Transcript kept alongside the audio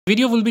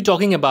Video will be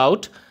talking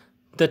about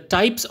the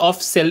types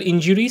of cell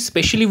injury.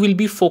 Especially we'll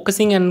be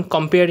focusing and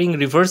comparing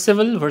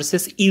reversible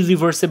versus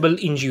irreversible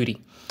injury.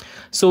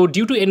 So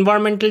due to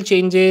environmental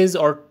changes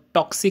or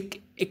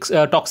toxic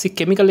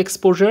chemical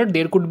exposure,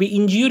 there could be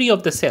injury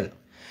of the cell.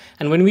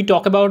 And when we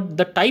talk about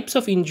the types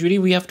of injury,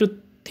 we have to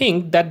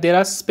think that there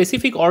are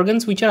specific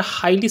organs which are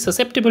highly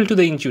susceptible to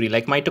the injury,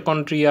 like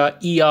mitochondria,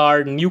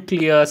 ER,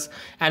 nucleus,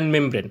 and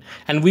membrane.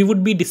 And we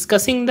would be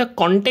discussing the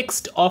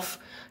context of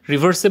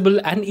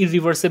reversible and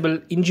irreversible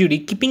injury,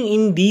 keeping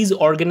in these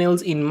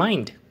organelles in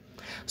mind.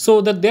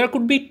 So that there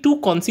could be two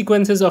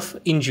consequences of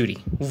injury.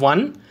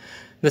 One,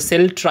 the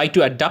cell try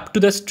to adapt to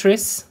the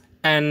stress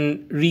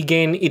and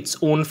regain its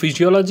own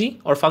physiology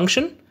or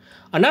function.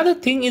 Another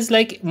thing is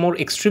like more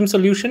extreme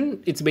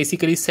solution. It's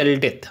basically cell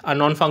death. A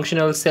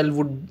non-functional cell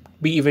would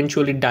be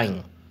eventually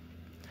dying.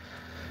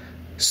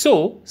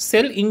 So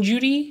cell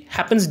injury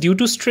happens due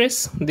to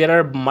stress. There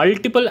are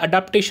multiple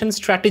adaptation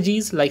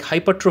strategies like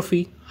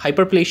hypertrophy,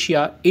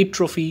 hyperplasia,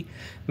 atrophy,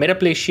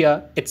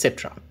 metaplasia,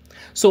 etc.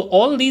 So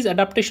all these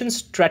adaptation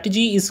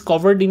strategy is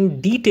covered in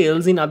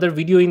details in other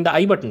video in the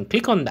I button.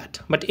 Click on that.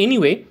 But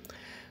anyway,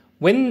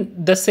 when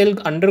the cell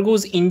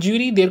undergoes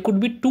injury, there could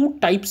be two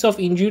types of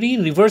injury,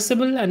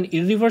 reversible and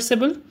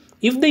irreversible.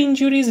 If the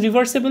injury is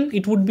reversible,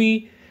 it would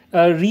be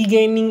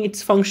regaining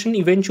its function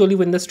eventually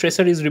when the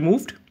stressor is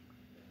removed.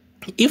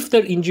 If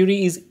the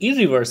injury is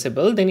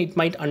irreversible, then it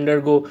might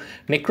undergo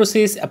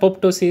necrosis,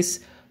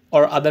 apoptosis,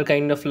 or other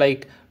kind of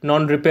like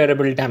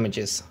non-repairable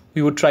damages.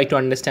 We would try to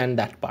understand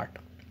that part.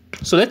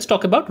 So let's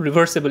talk about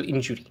reversible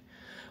injury.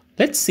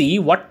 Let's see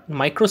what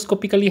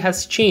microscopically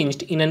has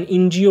changed in an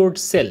injured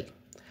cell.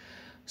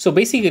 So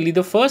basically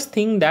the first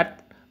thing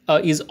that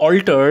is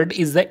altered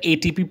is the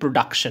ATP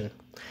production.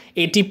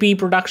 ATP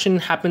production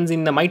happens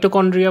in the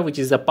mitochondria, which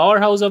is the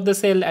powerhouse of the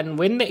cell. And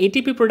when the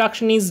ATP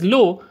production is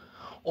low,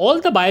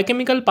 all the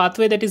biochemical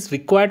pathway that is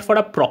required for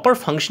a proper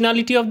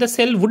functionality of the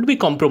cell would be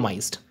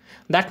compromised.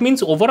 That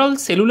means overall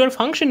cellular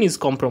function is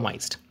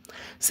compromised.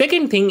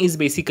 Second thing is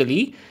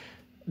basically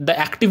the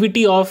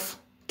activity of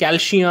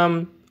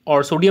calcium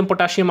or sodium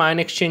potassium ion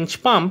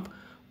exchange pump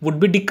would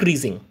be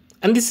decreasing.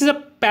 And this is a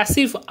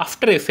passive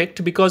after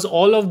effect because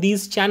all of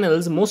these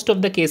channels, most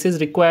of the cases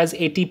requires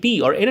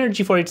ATP or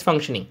energy for its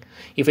functioning.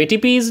 If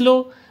ATP is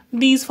low,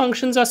 these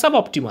functions are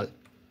suboptimal.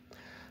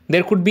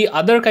 There could be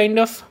other kind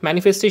of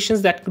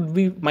manifestations that could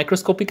be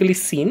microscopically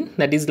seen,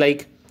 that is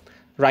like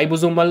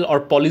ribosomal or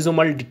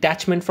polysomal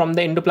detachment from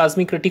the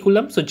endoplasmic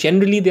reticulum. So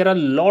generally there are a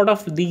lot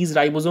of these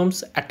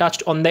ribosomes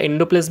attached on the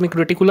endoplasmic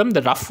reticulum,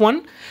 the rough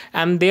one,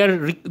 and they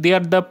are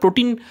the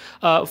protein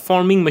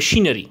forming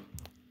machinery.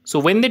 So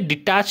when they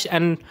detach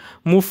and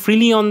move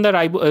freely on the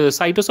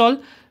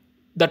cytosol,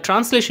 the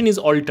translation is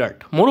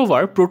altered.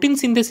 Moreover, protein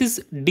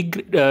synthesis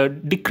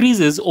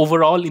decreases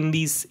overall in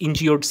these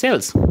injured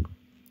cells.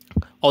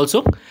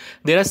 Also,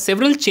 there are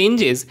several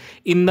changes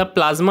in the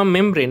plasma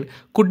membrane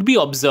could be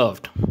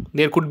observed.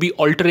 There could be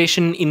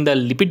alteration in the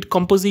lipid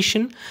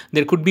composition,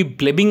 there could be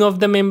blebbing of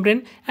the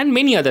membrane, and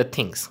many other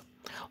things.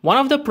 One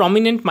of the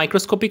prominent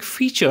microscopic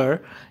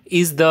feature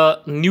is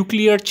the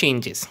nuclear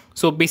changes.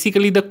 So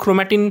basically the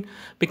chromatin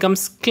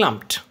becomes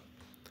clumped.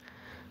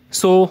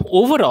 So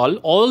overall,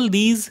 all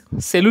these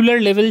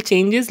cellular level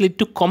changes lead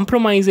to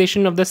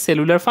compromisation of the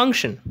cellular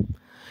function.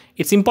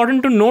 It's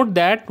important to note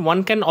that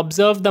one can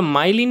observe the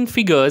myelin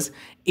figures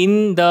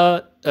in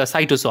the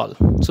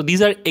cytosol. So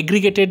these are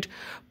aggregated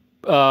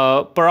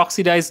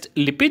peroxidized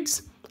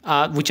lipids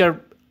which are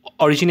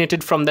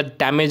originated from the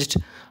damaged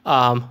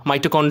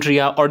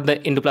mitochondria or the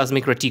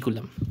endoplasmic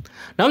reticulum.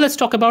 Now let's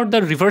talk about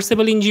the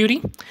reversible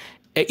injury,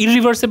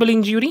 irreversible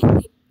injury.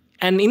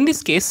 And in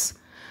this case,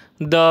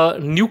 the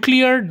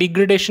nuclear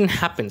degradation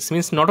happens,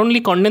 means not only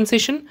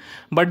condensation,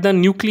 but the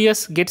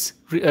nucleus gets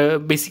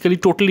basically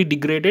totally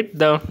degraded.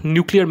 The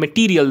nuclear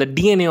material, the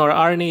DNA or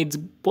RNA, is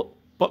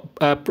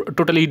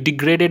totally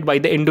degraded by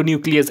the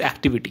endonuclease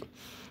activity.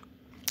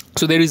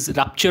 So there is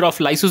rupture of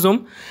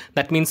lysosome,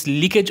 that means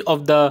leakage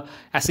of the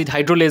acid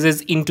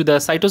hydrolases into the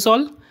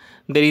cytosol.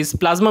 There is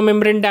plasma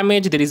membrane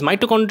damage, there is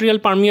mitochondrial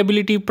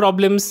permeability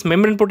problems,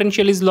 membrane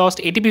potential is lost,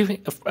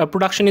 ATP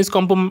production is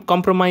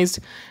compromised,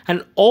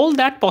 and all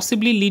that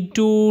possibly lead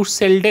to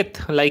cell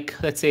death, like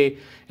let's say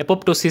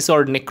apoptosis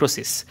or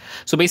necrosis.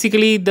 So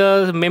basically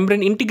the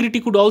membrane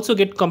integrity could also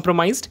get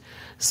compromised,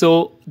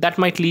 so that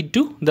might lead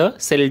to the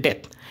cell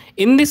death.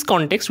 In this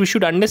context, we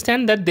should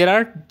understand that there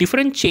are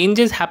different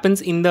changes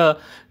happens in the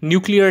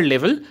nuclear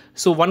level.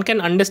 So one can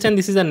understand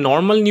this is a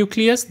normal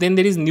nucleus, then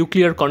there is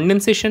nuclear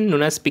condensation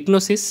known as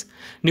pycnosis,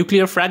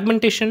 nuclear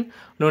fragmentation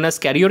known as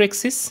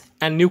karyorexis,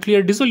 and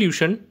nuclear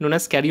dissolution known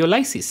as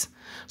karyolysis.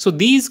 So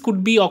these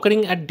could be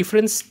occurring at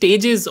different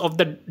stages of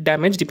the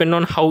damage depending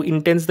on how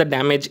intense the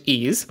damage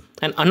is.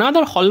 And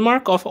another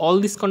hallmark of all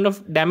this kind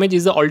of damage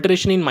is the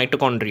alteration in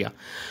mitochondria.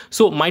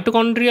 So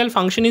mitochondrial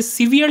function is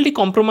severely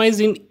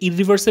compromised in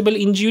irreversible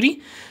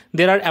injury.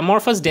 There are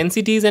amorphous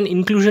densities and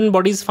inclusion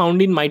bodies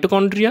found in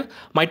mitochondria.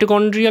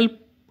 Mitochondrial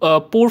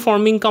pore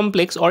forming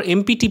complex or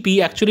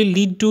MPTP actually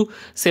lead to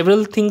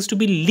several things to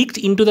be leaked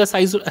into the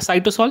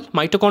cytosol.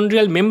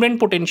 Mitochondrial membrane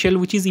potential,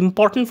 which is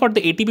important for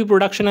the ATP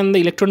production and the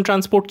electron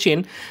transport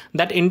chain,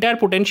 that entire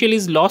potential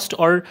is lost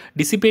or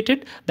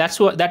dissipated. That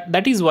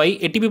is why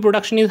ATP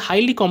production is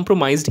highly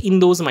compromised in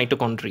those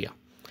mitochondria.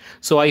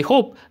 So I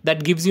hope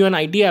that gives you an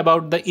idea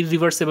about the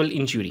irreversible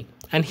injury.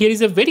 And here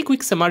is a very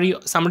quick summary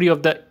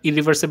of the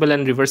irreversible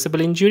and reversible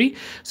injury.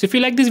 So if you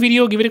like this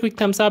video, give it a quick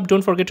thumbs up.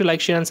 Don't forget to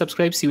like, share, and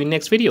subscribe. See you in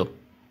next video.